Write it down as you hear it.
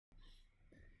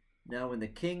Now when the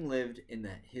king lived in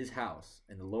his house,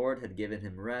 and the Lord had given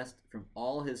him rest from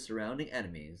all his surrounding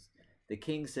enemies, the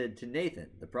king said to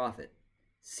Nathan the prophet,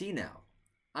 "See now,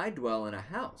 I dwell in a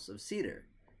house of cedar,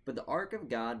 but the ark of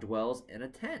God dwells in a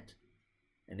tent."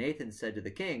 And Nathan said to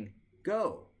the king,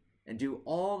 "Go, and do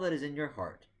all that is in your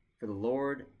heart, for the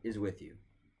Lord is with you."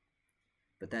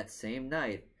 But that same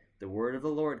night the word of the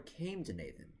Lord came to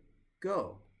Nathan,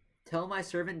 "Go, tell my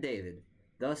servant David,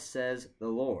 thus says the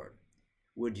Lord,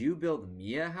 would you build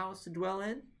me a house to dwell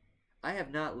in? I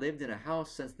have not lived in a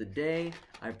house since the day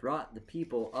I brought the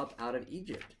people up out of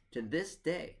Egypt to this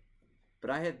day, but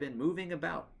I have been moving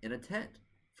about in a tent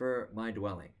for my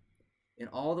dwelling. In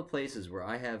all the places where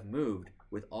I have moved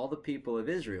with all the people of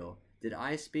Israel, did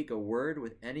I speak a word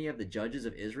with any of the judges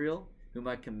of Israel, whom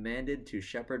I commanded to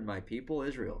shepherd my people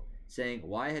Israel, saying,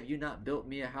 why have you not built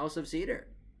me a house of cedar?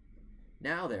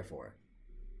 Now therefore,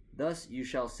 thus you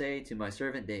shall say to my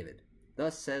servant David,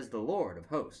 thus says the Lord of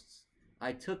hosts,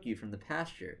 I took you from the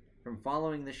pasture, from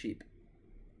following the sheep,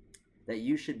 that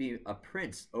you should be a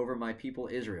prince over my people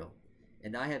Israel.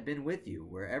 And I have been with you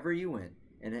wherever you went,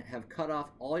 and have cut off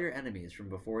all your enemies from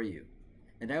before you.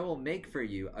 And I will make for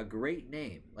you a great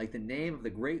name, like the name of the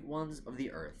great ones of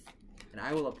the earth. And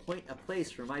I will appoint a place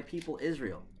for my people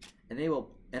Israel, and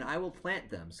I will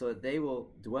plant them so that they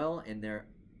will dwell in their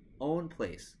own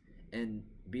place, and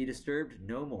be disturbed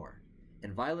no more.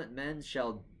 And violent men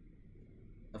shall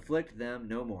afflict them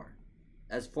no more,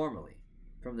 as formerly,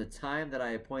 from the time that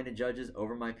I appointed judges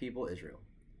over my people Israel.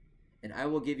 And I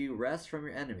will give you rest from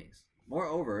your enemies.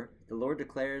 Moreover, the Lord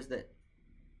declares that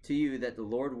to you that the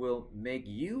Lord will make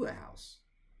you a house.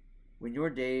 When your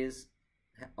days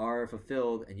are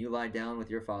fulfilled and you lie down with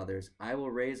your fathers, I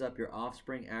will raise up your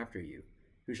offspring after you,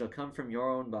 who shall come from your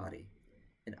own body,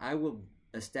 and I will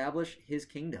establish his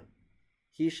kingdom.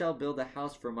 He shall build a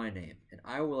house for my name, and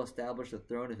I will establish the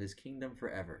throne of his kingdom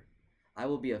forever. I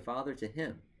will be a father to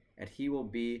him, and he will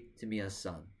be to me a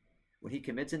son. When he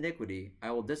commits iniquity,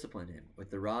 I will discipline him with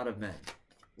the rod of men,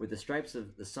 with the stripes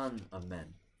of the Son of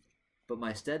men. But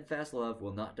my steadfast love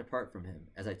will not depart from him,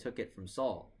 as I took it from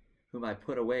Saul, whom I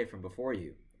put away from before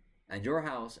you. And your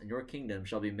house and your kingdom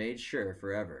shall be made sure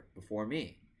forever before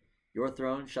me. Your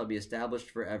throne shall be established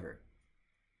forever.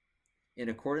 In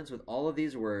accordance with all of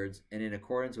these words, and in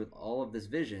accordance with all of this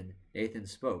vision, Nathan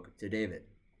spoke to David.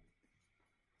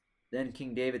 Then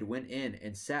King David went in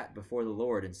and sat before the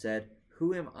Lord and said,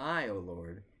 Who am I, O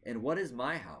Lord, and what is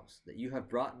my house, that you have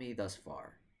brought me thus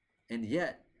far? And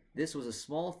yet this was a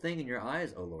small thing in your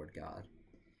eyes, O Lord God.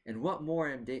 And what more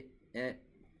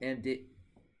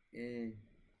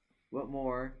what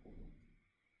more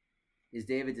is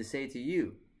David to say to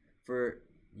you? For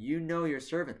you know your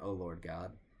servant, O Lord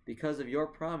God. Because of your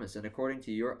promise and according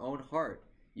to your own heart,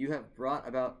 you have brought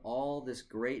about all this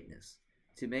greatness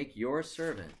to make your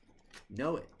servant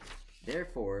know it.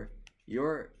 Therefore,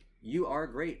 you are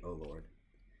great, O Lord.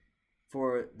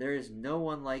 For there is no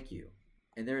one like you,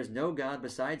 and there is no God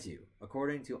besides you,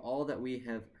 according to all that we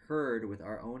have heard with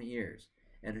our own ears.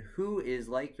 And who is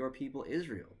like your people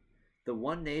Israel, the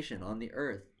one nation on the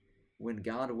earth, when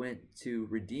God went to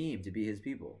redeem to be his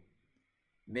people,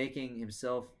 making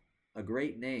himself a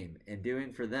great name, and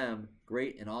doing for them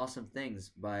great and awesome things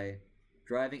by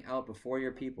driving out before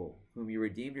your people, whom you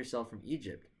redeemed yourself from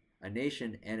Egypt, a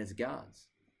nation and its gods.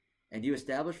 And you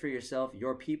established for yourself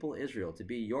your people Israel to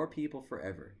be your people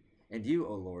forever. And you,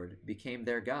 O Lord, became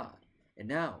their God. And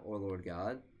now, O Lord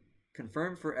God,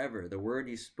 confirm forever the word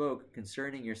you spoke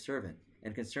concerning your servant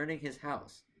and concerning his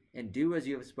house, and do as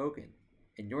you have spoken.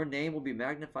 And your name will be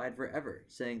magnified forever,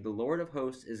 saying, The Lord of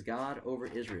hosts is God over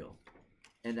Israel.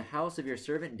 And the house of your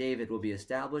servant David will be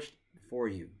established before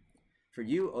you. For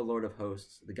you, O Lord of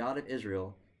hosts, the God of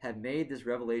Israel, have made this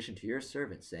revelation to your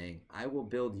servant, saying, I will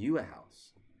build you a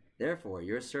house. Therefore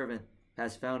your servant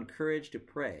has found courage to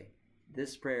pray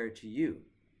this prayer to you.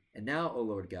 And now, O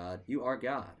Lord God, you are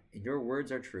God, and your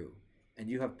words are true, and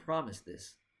you have promised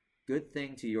this good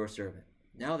thing to your servant.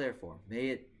 Now therefore, may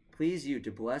it please you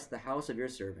to bless the house of your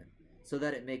servant, so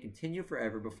that it may continue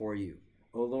forever before you,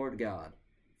 O Lord God.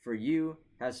 For you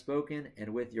have spoken,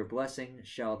 and with your blessing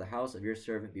shall the house of your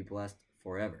servant be blessed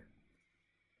forever.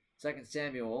 2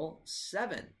 Samuel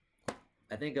 7.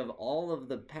 I think of all of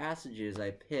the passages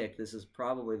I picked, this is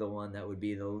probably the one that would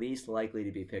be the least likely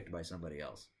to be picked by somebody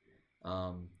else.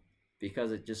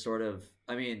 Because it just sort of,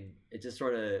 it just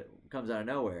sort of comes out of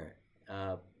nowhere.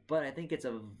 But I think it's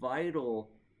a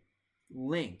vital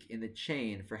link in the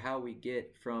chain for how we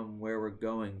get from where we're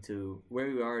going to where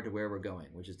we are to where we're going,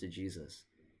 which is to Jesus.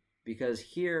 Because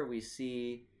here we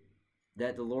see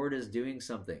that the Lord is doing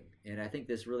something. And I think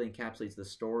this really encapsulates the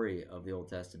story of the Old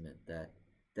Testament, that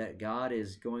that God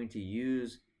is going to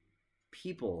use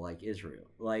people like Israel,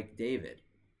 like David,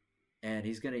 and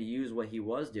he's going to use what he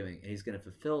was doing, and he's going to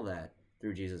fulfill that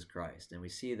through Jesus Christ. And we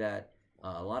see that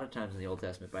a lot of times in the Old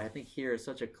Testament, but I think here is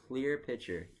such a clear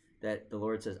picture that the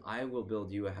Lord says, I will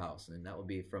build you a house, and that will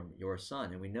be from your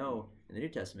son. And we know in the New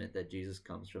Testament that Jesus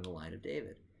comes from the line of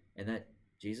David, and that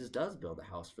Jesus does build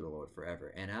a house for the Lord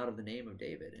forever, and out of the name of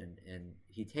David. And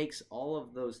he takes all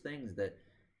of those things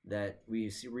that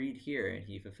we read here, and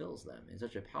he fulfills them in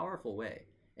such a powerful way.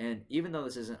 And even though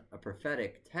this isn't a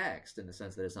prophetic text in the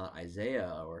sense that it's not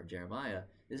Isaiah or Jeremiah,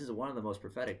 this is one of the most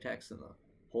prophetic texts in the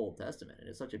whole Testament. And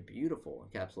it's such a beautiful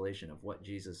encapsulation of what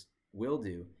Jesus will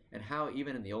do, and how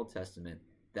even in the Old Testament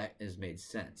that has made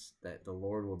sense, that the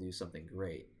Lord will do something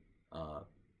great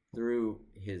through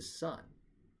his son,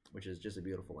 which is just a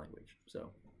beautiful language.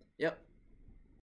 So, yep,